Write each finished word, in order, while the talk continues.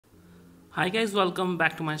Hi guys, welcome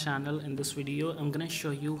back to my channel. In this video I'm gonna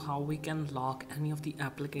show you how we can lock any of the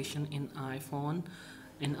application in iPhone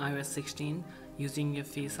in iOS 16 using your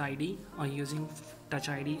Face ID or using Touch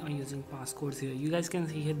ID or using passcodes here. You guys can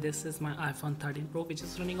see here this is my iPhone 13 Pro which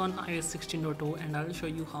is running on iOS 16.0, and I'll show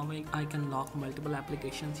you how I can lock multiple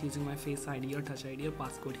applications using my Face ID or Touch ID or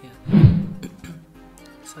passcode here.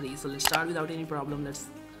 Sorry, so let's start without any problem.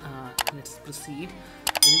 Let's proceed.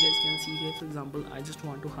 As you guys can see here, for example, I just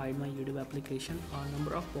want to hide my YouTube application or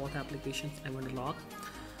number of both applications I want to lock.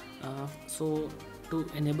 So to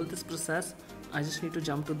enable this process, I just need to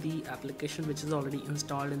jump to the application which is already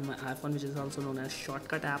installed in my iPhone, which is also known as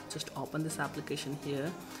shortcut app. Just open this application here,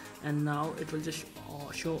 and now it will just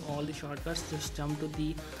show all the shortcuts. Just jump to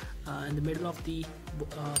the in the middle of the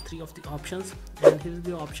three of the options, and here's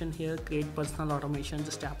the option here, create personal automation.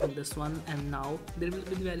 Just tap on this one, and now there will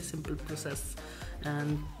be a very simple process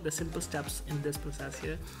and the simple steps in this process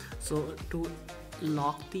here. So to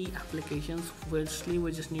lock the applications, firstly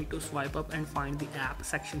we just need to swipe up and find the app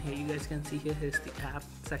section here. You guys can see here's the app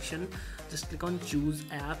section. Just click on choose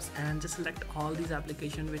apps and just select all these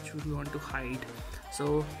applications which we want to hide.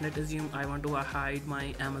 So let's assume I want to hide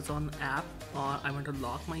my Amazon app, or I want to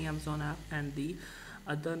lock my Amazon app, and the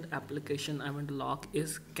other application I want to lock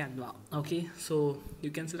is Canva. Okay, so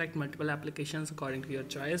you can select multiple applications according to your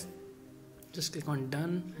choice. Just click on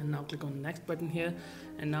done, and now click on next button here,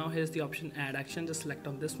 and now here's the option add action. Just select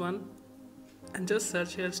on this one and just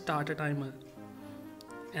search here start a timer.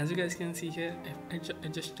 As you guys can see here,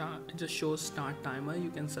 it just shows start timer. You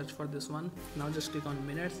can search for this one. Now just click on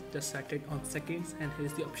minutes, just set it on seconds, and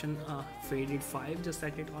here's the option faded 5. Just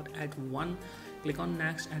set it at 1. Click on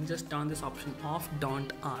next and just turn this option off,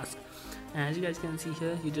 don't ask. And as you guys can see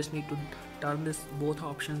here, you just need to turn this both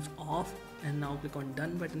options off, and now click on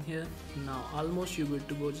done button here. Now almost you're good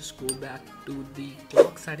to go. Just go back to the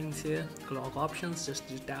clock settings here, clock options, just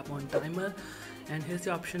tap on timer, and here's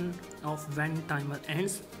the option of when timer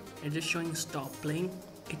ends. It's just showing stop playing.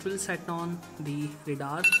 It will set on the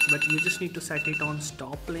radar, but you just need to set it on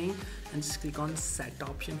stop playing, and just click on set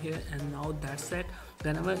option here, and now that's set.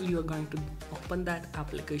 Whenever you are going to open that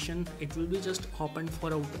application, it will be just open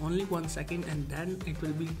for only 1 second, and then it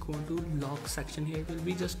will be going to lock section here. It will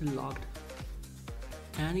be just locked,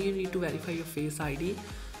 and you need to verify your Face ID.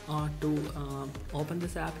 To open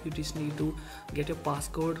this app, you just need to get your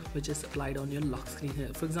passcode which is applied on your lock screen here.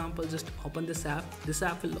 For example, just open this app. This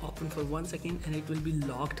app will open for 1 second and it will be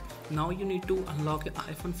locked. Now you need to unlock your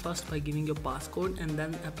iPhone first by giving your passcode, and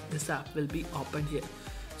then this app will be opened here.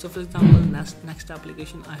 So for example, next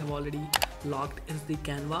application I have already locked is the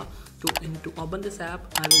Canva. To open this app,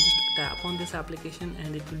 I will just tap on this application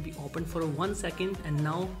and it will be open for 1 second, and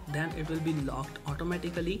now then it will be locked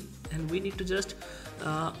automatically, and we need to just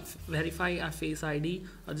verify our Face ID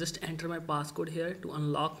or just enter my passcode here to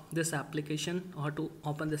unlock this application or to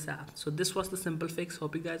open this app. So this was the simple fix.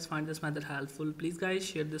 Hope you guys find this method helpful. Please guys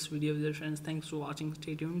share this video with your friends. Thanks for watching.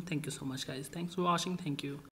 Stay tuned. Thank you so much guys. Thanks for watching. Thank you.